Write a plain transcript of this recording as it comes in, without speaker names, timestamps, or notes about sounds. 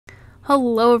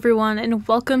Hello everyone and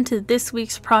welcome to this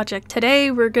week's project. Today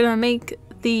we're gonna make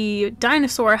the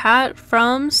dinosaur hat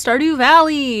from Stardew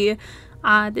Valley.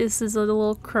 This is a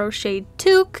little crocheted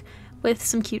toque with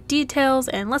some cute details,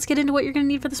 and let's get into what you're gonna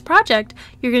need for this project.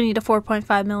 You're gonna need a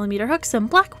 4.5mm hook, some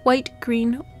black, white,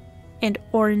 green, and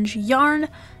orange yarn,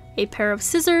 a pair of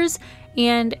scissors,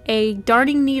 and a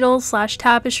darning needle slash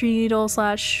tapestry needle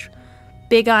slash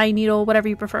big eye needle, whatever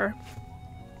you prefer.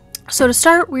 So to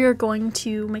start, we are going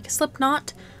to make a slip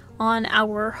knot on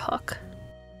our hook.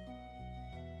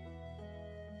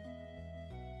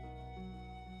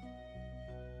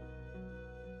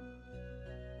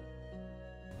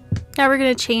 Now we're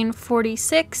going to chain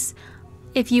 46.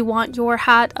 If you want your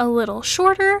hat a little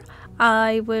shorter,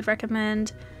 I would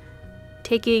recommend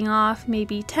taking off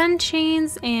maybe 10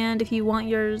 chains, and if you want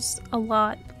yours a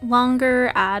lot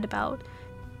longer, add about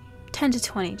 10 to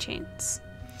 20 chains.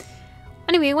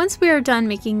 Anyway, once we are done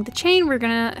making the chain, we're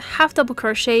gonna half double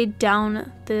crochet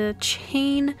down the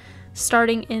chain,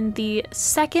 starting in the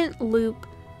second loop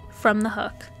from the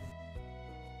hook.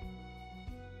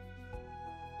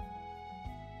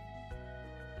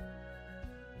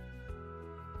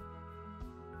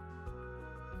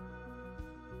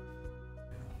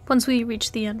 Once we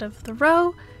reach the end of the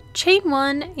row, chain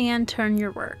one and turn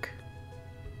your work.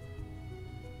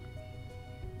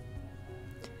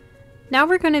 Now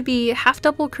we're going to be half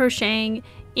double crocheting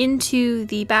into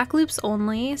the back loops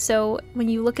only. So when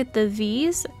you look at the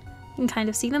V's, you can kind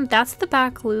of see them. That's the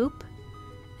back loop.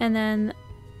 And then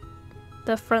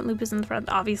the front loop is in the front,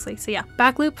 obviously. So yeah,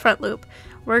 back loop, front loop.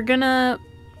 We're going to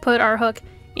put our hook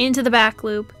into the back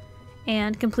loop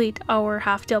and complete our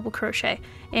half double crochet.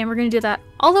 And we're going to do that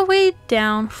all the way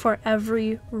down for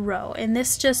every row. And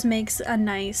this just makes a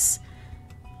nice,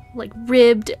 like,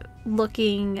 ribbed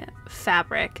looking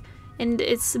fabric. And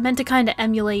it's meant to kind of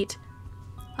emulate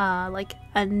like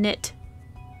a knit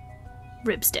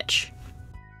rib stitch.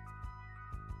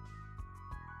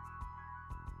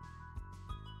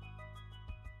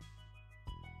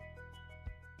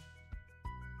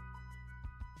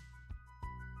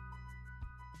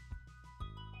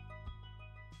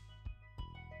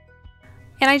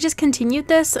 And I just continued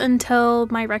this until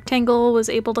my rectangle was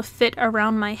able to fit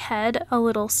around my head a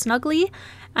little snugly.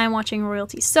 I'm watching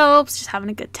royalty soaps, just having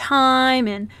a good time,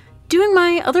 and doing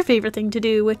my other favorite thing to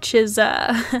do, which is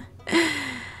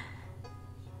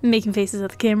making faces at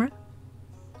the camera.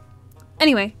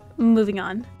 Anyway, moving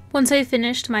on. Once I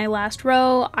finished my last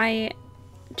row, I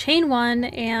chain one,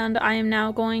 and I am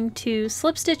now going to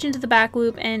slip stitch into the back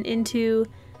loop and into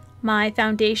my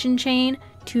foundation chain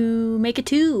to make a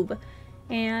tube.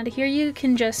 And here you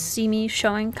can just see me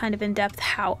showing kind of in depth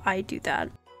how I do that.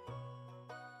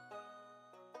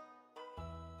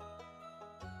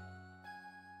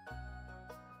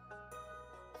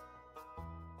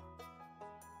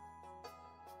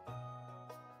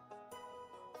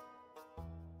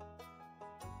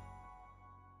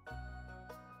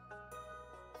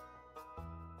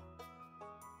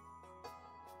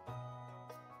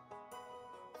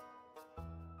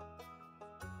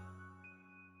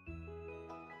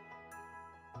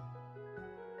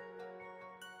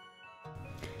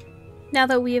 Now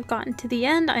that we have gotten to the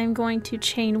end, I'm going to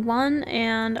chain one,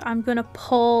 and I'm going to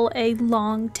pull a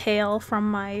long tail from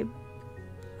my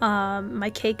my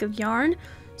cake of yarn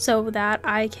so that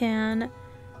I can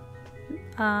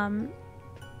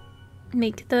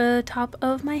make the top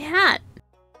of my hat.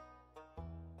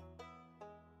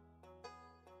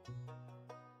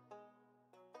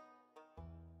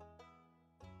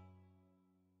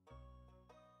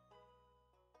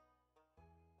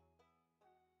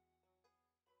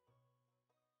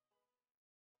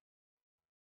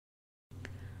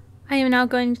 I am now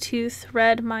going to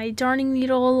thread my darning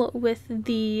needle with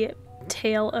the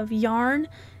tail of yarn,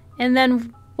 and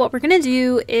then what we're going to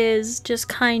do is just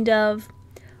kind of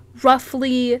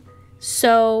roughly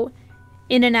sew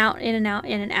in and out, in and out,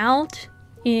 in and out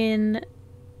in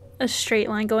a straight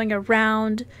line going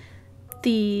around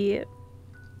the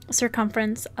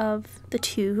circumference of the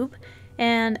tube.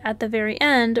 And at the very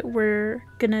end, we're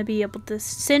going to be able to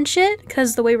cinch it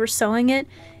because the way we're sewing it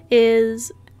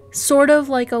is sort of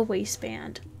like a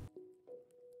waistband.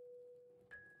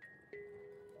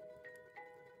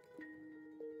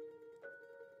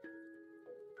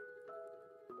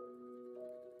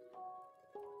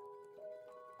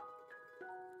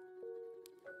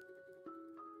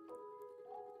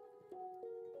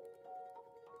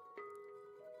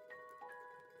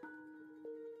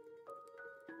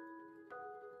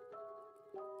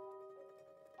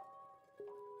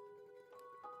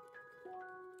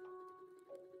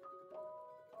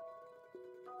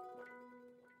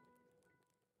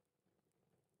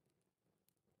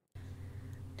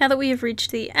 Now that we have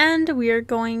reached the end, we are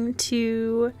going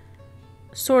to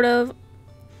sort of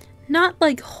not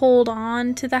like hold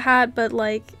on to the hat, but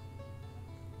like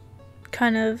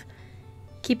kind of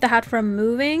keep the hat from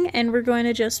moving, and we're going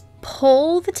to just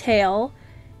pull the tail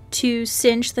to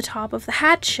cinch the top of the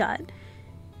hat shut.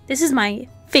 This is my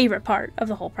favorite part of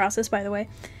the whole process, by the way,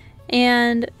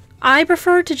 and I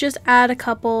prefer to just add a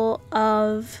couple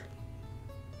of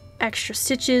extra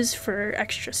stitches for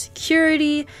extra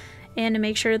security and to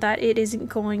make sure that it isn't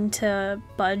going to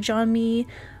budge on me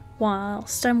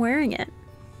whilst I'm wearing it.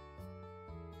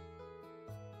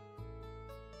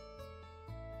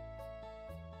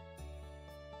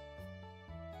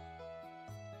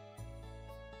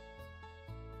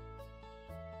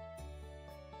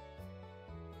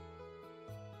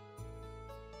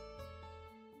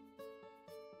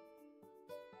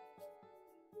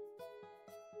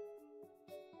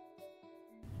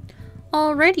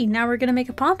 Alrighty, now we're going to make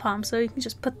a pom-pom, so you can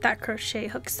just put that crochet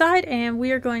hook aside, and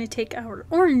we are going to take our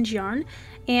orange yarn,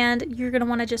 and you're going to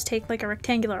want to just take like a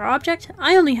rectangular object.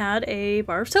 I only had a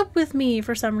bar of soap with me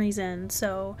for some reason,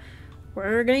 so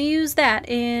we're going to use that.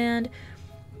 And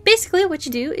basically what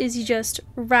you do is you just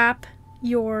wrap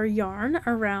your yarn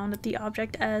around the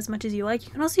object as much as you like.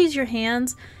 You can also use your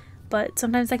hands, but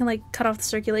sometimes that can like cut off the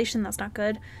circulation. That's not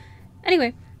good.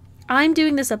 Anyway, I'm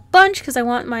doing this a bunch because I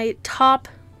want my top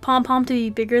pom-pom to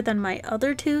be bigger than my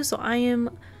other two, so I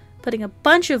am putting a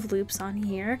bunch of loops on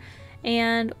here.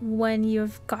 And when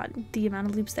you've got the amount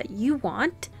of loops that you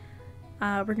want,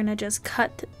 we're gonna just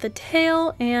cut the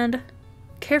tail and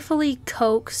carefully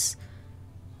coax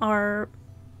our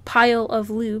pile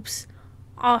of loops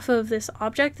off of this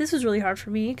object. This was really hard for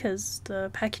me because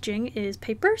the packaging is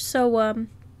paper, so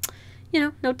you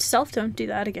know, note to self, don't do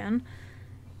that again.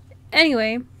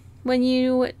 Anyway, when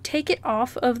you take it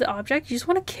off of the object, you just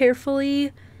want to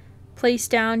carefully place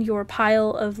down your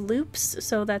pile of loops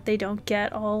so that they don't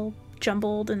get all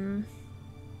jumbled and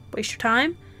waste your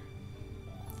time.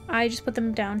 I just put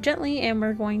them down gently, and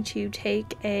we're going to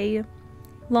take a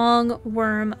long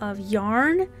worm of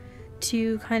yarn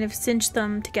to kind of cinch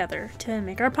them together to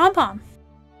make our pom-pom.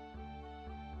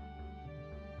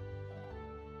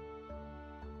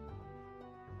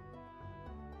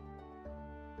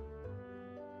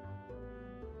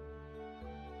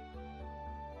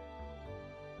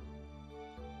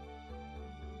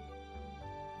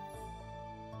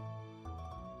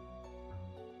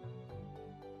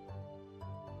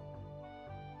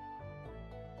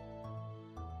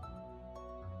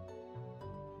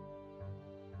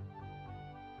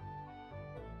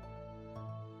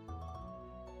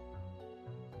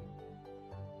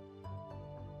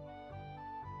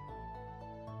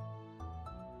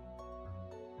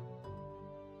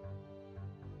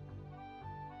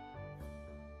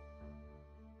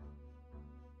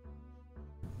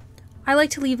 I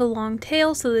like to leave a long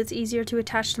tail so that it's easier to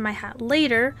attach to my hat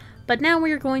later, but now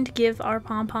we are going to give our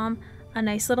pom-pom a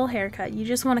nice little haircut. You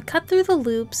just want to cut through the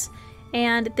loops,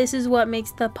 and this is what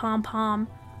makes the pom-pom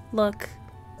look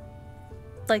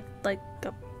like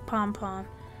a pom-pom.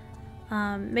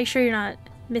 Make sure you're not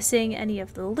missing any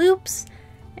of the loops,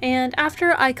 and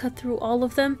after I cut through all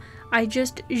of them, I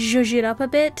just zhuzh it up a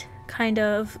bit, kind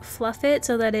of fluff it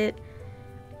so that it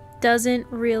doesn't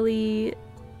really...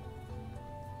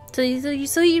 So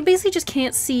you basically just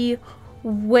can't see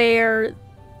where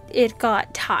it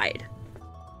got tied.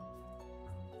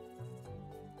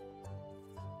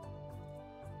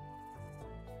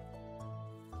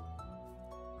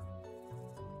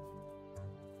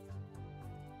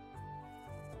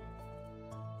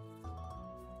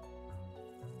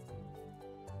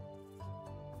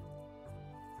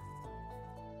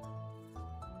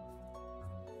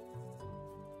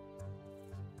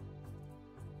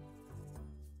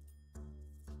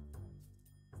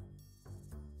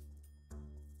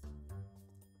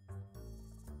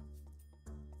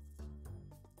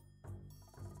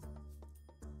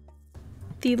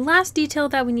 The last detail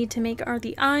that we need to make are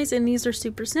the eyes, and these are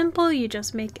super simple. You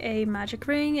just make a magic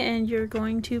ring and you're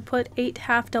going to put 8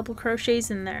 half double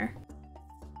crochets in there.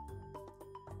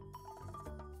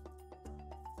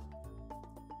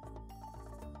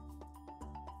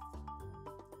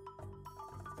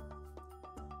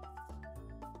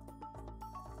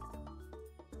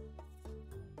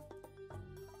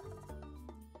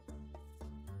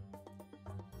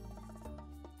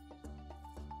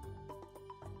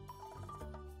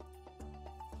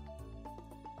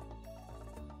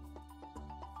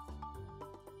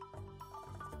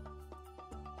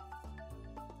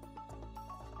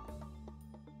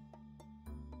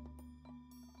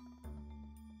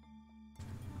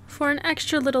 For an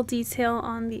extra little detail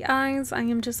on the eyes, I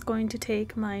am just going to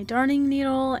take my darning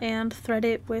needle and thread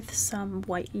it with some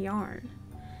white yarn.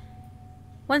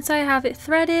 Once I have it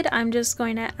threaded, I'm just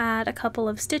going to add a couple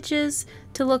of stitches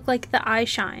to look like the eye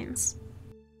shines.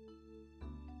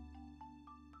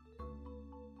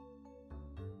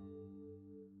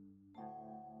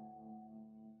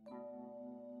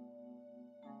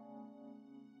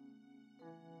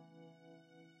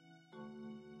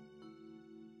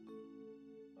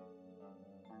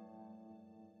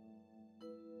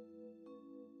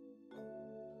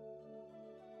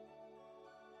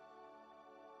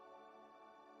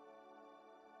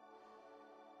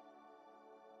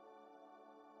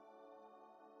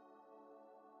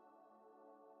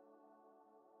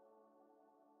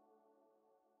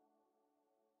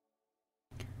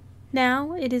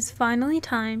 Now it is finally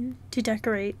time to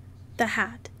decorate the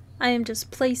hat. I am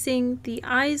just placing the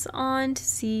eyes on to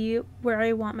see where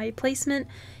I want my placement,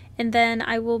 and then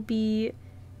I will be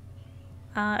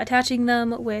attaching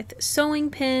them with sewing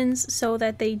pins so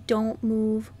that they don't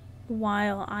move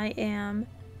while I am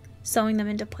sewing them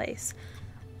into place.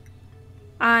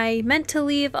 I meant to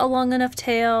leave a long enough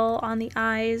tail on the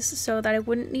eyes so that I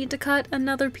wouldn't need to cut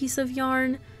another piece of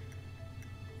yarn.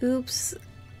 Oops.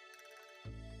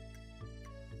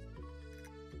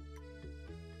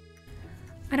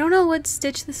 I don't know what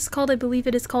stitch this is called. I believe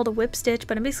it is called a whip stitch,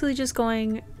 but I'm basically just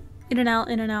going in and out,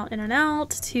 in and out, in and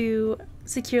out to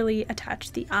securely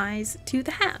attach the eyes to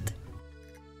the hat.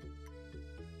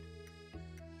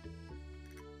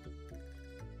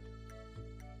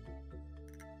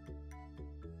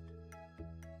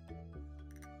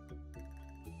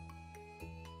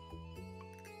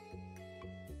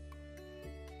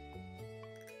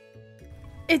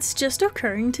 It's just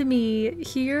occurring to me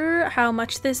here how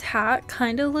much this hat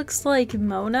kind of looks like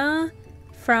Mona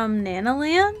from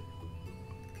Nanaland.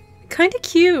 Kind of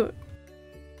cute.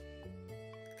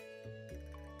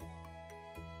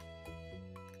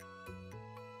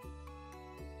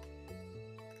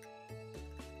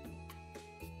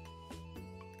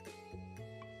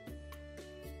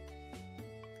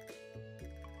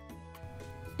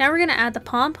 Now we're going to add the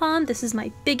pom-pom. This is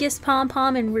my biggest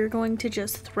pom-pom, and we're going to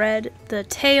just thread the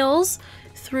tails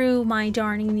through my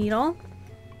darning needle.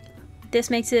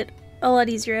 This makes it a lot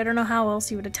easier. I don't know how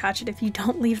else you would attach it if you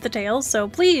don't leave the tails, so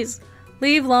please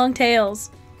leave long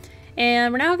tails.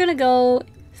 And we're now going to go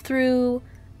through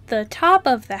the top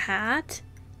of the hat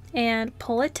and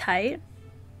pull it tight.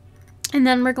 And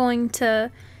then we're going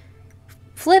to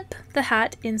flip the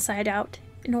hat inside out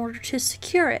in order to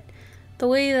secure it. The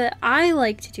way that I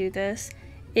like to do this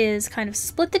is kind of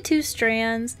split the two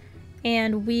strands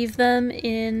and weave them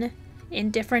in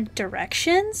different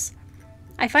directions.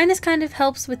 I find this kind of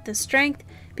helps with the strength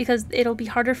because it'll be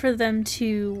harder for them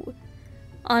to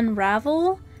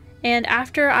unravel. And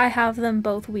after I have them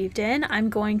both weaved in, I'm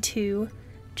going to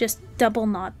just double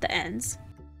knot the ends.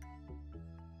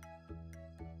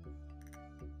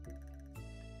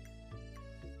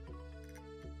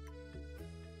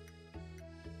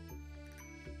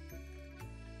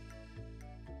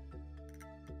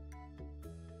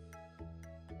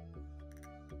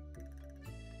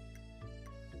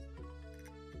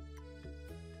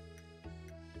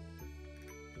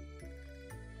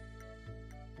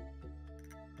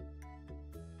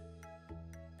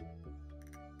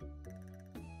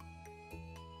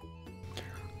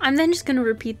 I'm then just going to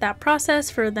repeat that process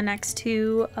for the next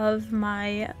two of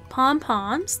my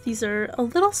pom-poms. These are a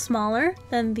little smaller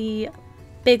than the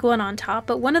big one on top,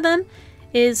 but one of them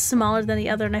is smaller than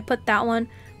the other, and I put that one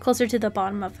closer to the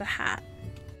bottom of the hat.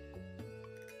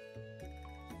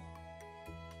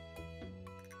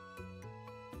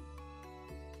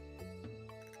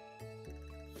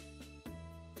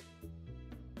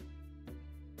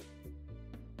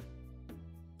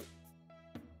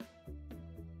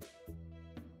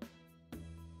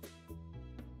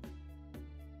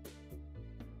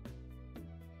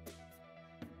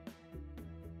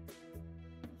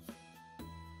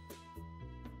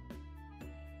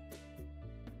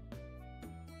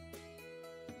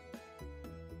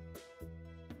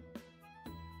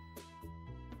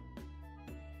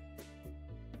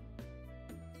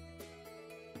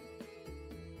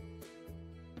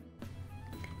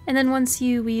 And then once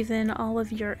you weave in all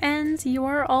of your ends, you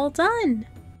are all done!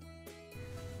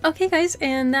 Okay guys,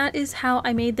 and that is how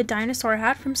I made the dinosaur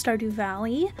hat from Stardew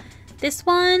Valley. This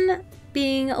one,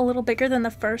 being a little bigger than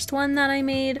the first one that I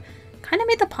made, kind of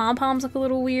made the pom-poms look a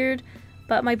little weird,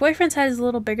 but my boyfriend's head is a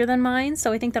little bigger than mine,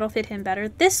 so I think that'll fit him better.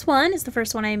 This one is the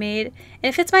first one I made,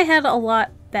 and it fits my head a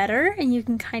lot better, and you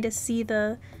can kind of see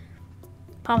the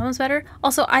pom-poms better.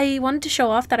 Also, I wanted to show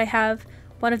off that I have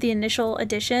one of the initial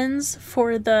editions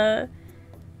for the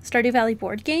Stardew Valley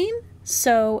board game.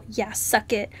 So yeah,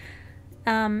 suck it.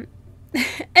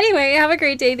 Anyway, have a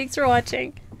great day. Thanks for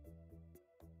watching.